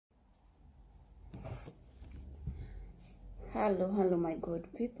Hello, my good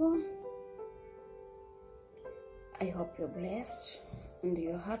people. I hope you're blessed and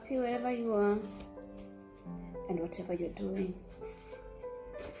you're happy wherever you are and whatever you're doing.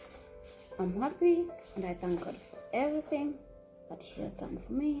 I'm happy and I thank God for everything that He has done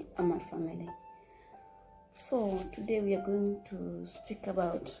for me and my family. So today we are going to speak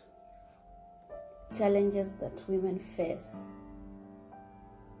about challenges that women face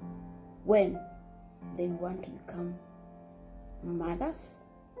when they want to become mothers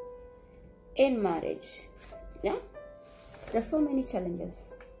in marriage. Yeah, there's so many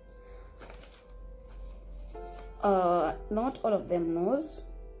challenges. Not all of them knows,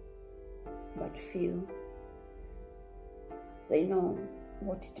 but few they know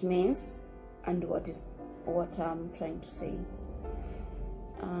what it means and what I'm trying to say.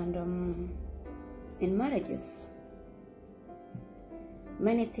 And in marriages,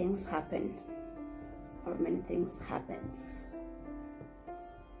 many things happen, or many things happens.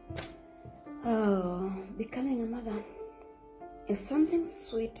 Becoming a mother is something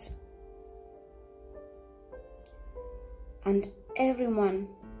sweet, and everyone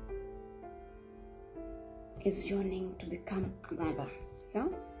is yearning to become a mother, yeah?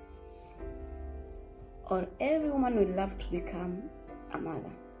 Or every woman would love to become a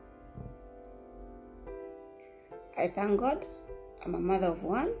mother. I thank God I'm a mother of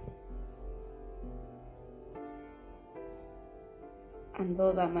one, and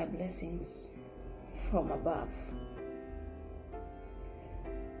those are my blessings from above.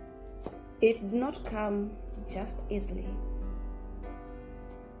 It did not come just easily.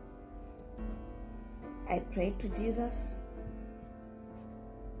 I prayed to Jesus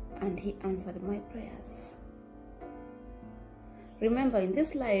and He answered my prayers. Remember, in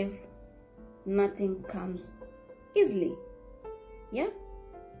this life, nothing comes easily. Yeah?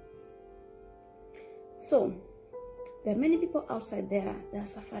 So, there are many people outside there that are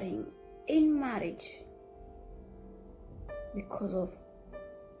suffering in marriage because of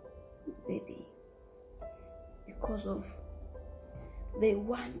baby, because of they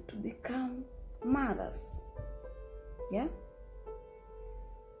want to become mothers. Yeah?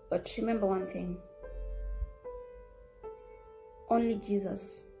 But remember one thing, only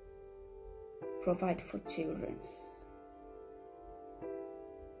Jesus provides for children.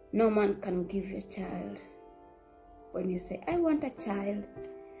 No man can give you a child. When you say, I want a child,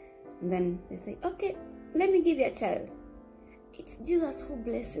 and then they say, okay, let me give you a child. It's Jesus who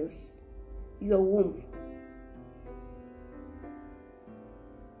blesses your womb.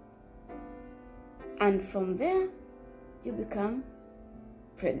 And from there, you become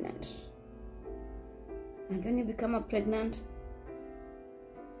pregnant. And when you become pregnant,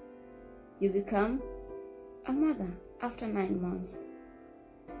 you become a mother after 9 months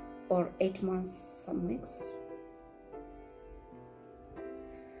or 8 months, some weeks.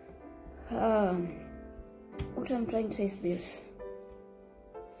 What I'm trying to say is this: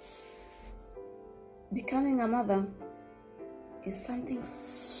 becoming a mother is something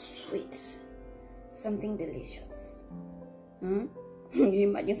sweet, something delicious. You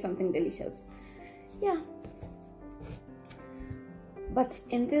imagine something delicious? Yeah. But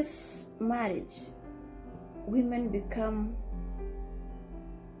in this marriage, women become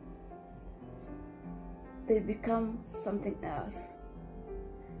something else.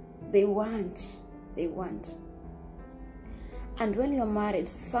 They want. And when you're married,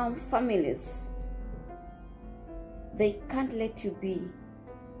 some families, they can't let you be.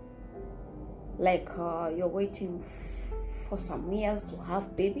 Like you're waiting for some years to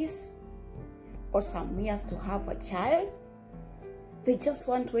have babies, or some years to have a child. They just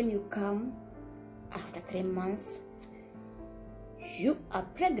want, when you come after 3 months, you are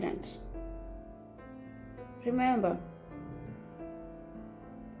pregnant. Remember,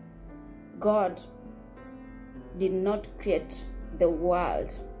 God did not create the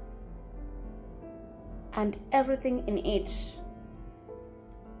world and everything in it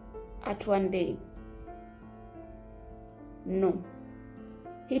at one day. No.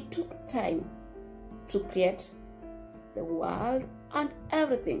 He took time to create the world and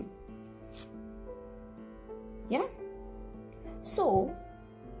everything. Yeah? So,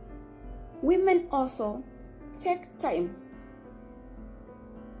 women also take time.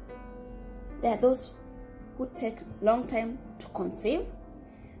 There are those who take long time to conceive.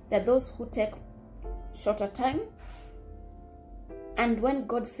 There are those who take shorter time. And when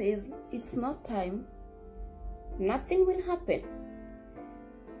God says it's not time, nothing will happen.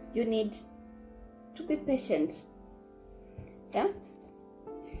 You need to be patient. Yeah?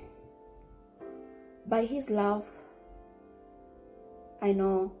 By His love, I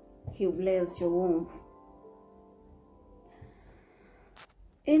know He blessed your womb.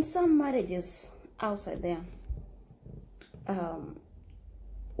 In some marriages outside there,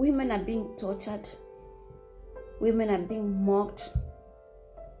 women are being tortured, women are being mocked,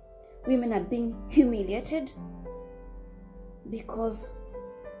 women are being humiliated because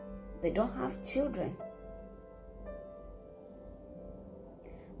they don't have children.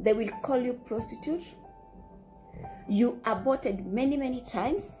 They will call you prostitute. You aborted many, many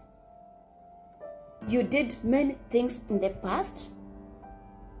times. You did many things in the past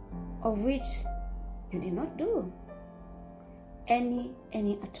of which you did not do any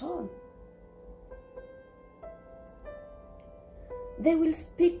at all. They will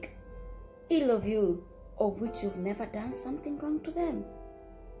speak ill of you, of which you've never done something wrong to them,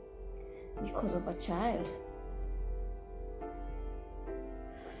 because of a child.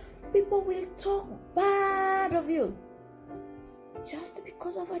 People will talk bad of you just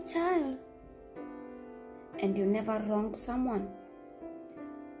because of a child. And you never wronged someone.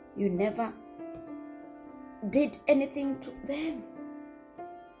 You never did anything to them.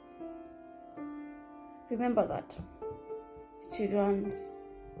 Remember that children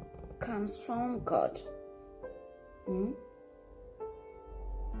comes from God.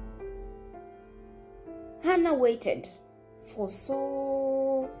 Hannah waited for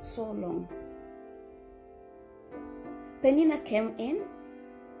so long. Penina came in.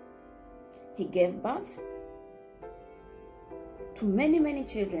 He gave birth to many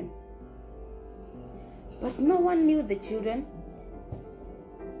children. But no one knew the children.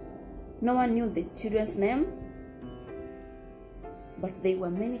 No one knew the children's name. But they were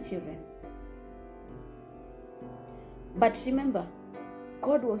many children. But remember,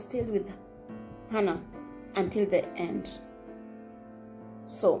 God was still with Hannah until the end.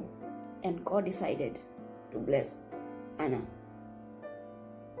 So, and God decided to bless Hannah.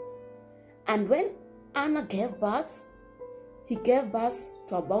 And when Hannah gave birth, he gave birth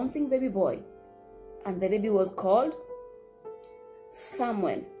to a bouncing baby boy. And the baby was called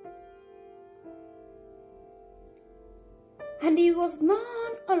Samuel. And he was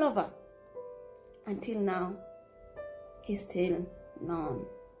known all over. Until now, he's still known.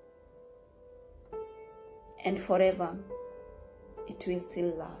 And forever, it will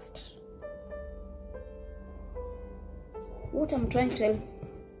still last. What I'm trying to tell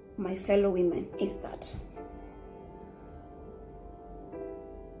my fellow women is that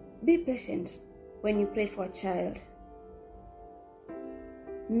be patient when you pray for a child.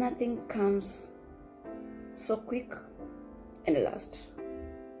 Nothing comes so quick and last.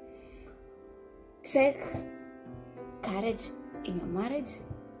 Take courage in your marriage.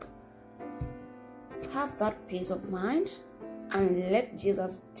 Have that peace of mind and let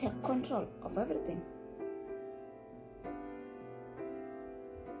Jesus take control of everything.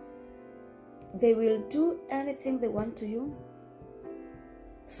 They will do anything they want to you.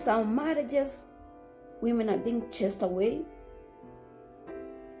 Some marriages, women are being chased away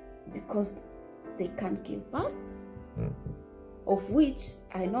because they can't give birth, of which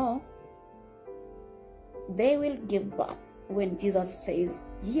I know they will give birth when Jesus says,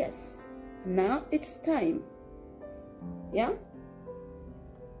 yes, now it's time. Yeah?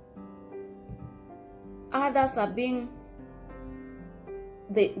 Others are being,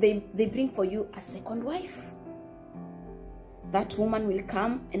 they bring for you a second wife. That woman will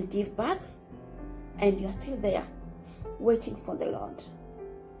come and give birth, and you're still there waiting for the Lord.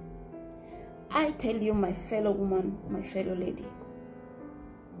 I tell you, my fellow woman, my fellow lady,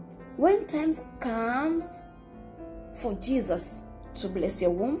 when times comes for Jesus to bless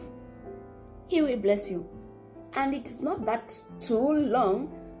your womb, he will bless you. And it's not that too long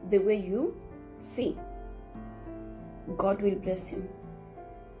the way you see. God will bless you.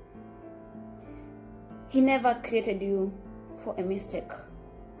 He never created you for a mistake.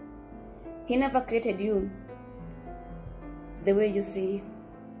 He never created you the way you see.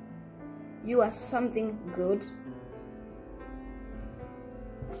 You are something good.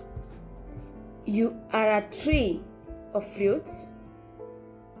 You are a tree of fruits,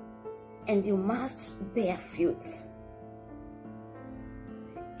 and you must bear fruits.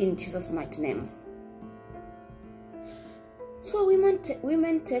 In Jesus' mighty name. So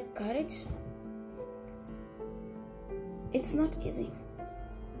women take courage. It's not easy.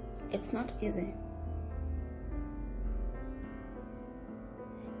 It's not easy.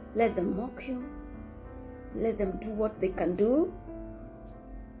 Let them mock you. Let them do what they can do.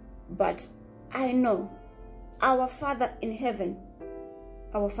 But I know our Father in heaven,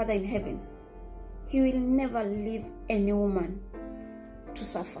 he will never leave any woman to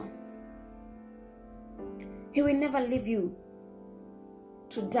suffer. He will never leave you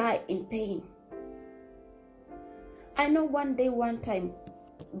to die in pain. I know one day, one time,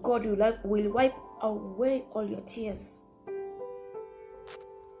 God will wipe away all your tears.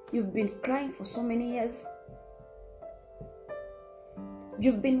 You've been crying for so many years.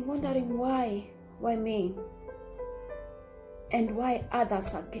 You've been wondering why me? And why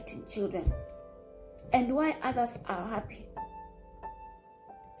others are getting children? And why others are happy?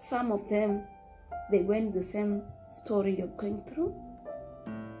 Some of them, they went the same story you're going through.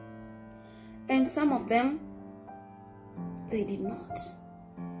 And some of them, they did not.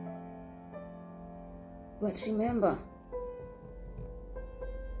 But remember,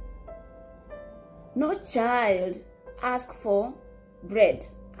 no child asks for bread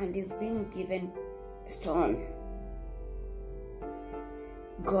and is being given stone.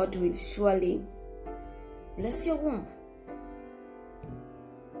 God will surely bless your womb.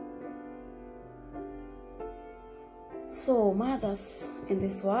 So, mothers in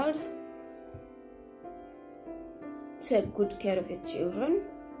this world, take good care of your children.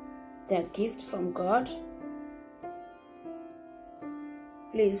 They're gifts from God.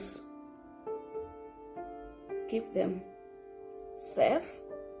 Please keep them safe.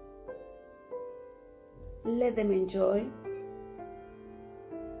 Let them enjoy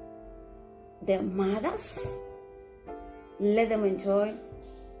their mothers. Let them enjoy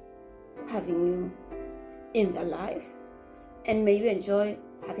having you in their life. And may you enjoy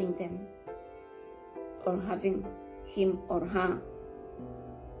having them or having him or her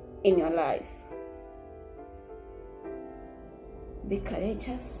in your life. Be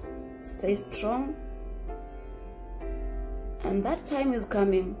courageous, stay strong, and that time is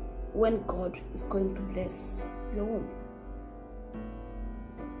coming when God is going to bless your womb.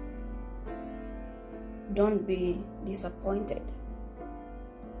 Don't be disappointed.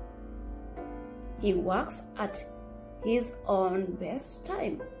 He works at his own best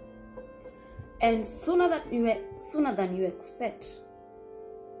time, and sooner than you expect,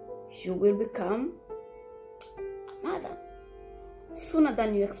 you will become a mother. Sooner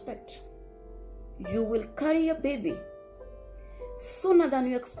than you expect, you will carry your baby. Sooner than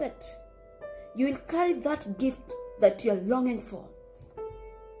you expect, you will carry that gift that you are longing for.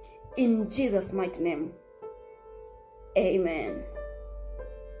 In Jesus' mighty name, amen.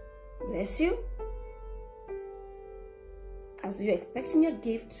 Bless you as you're expecting your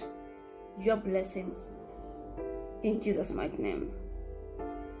gift, your blessings, in Jesus' mighty name.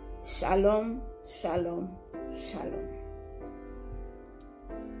 Shalom, shalom, shalom.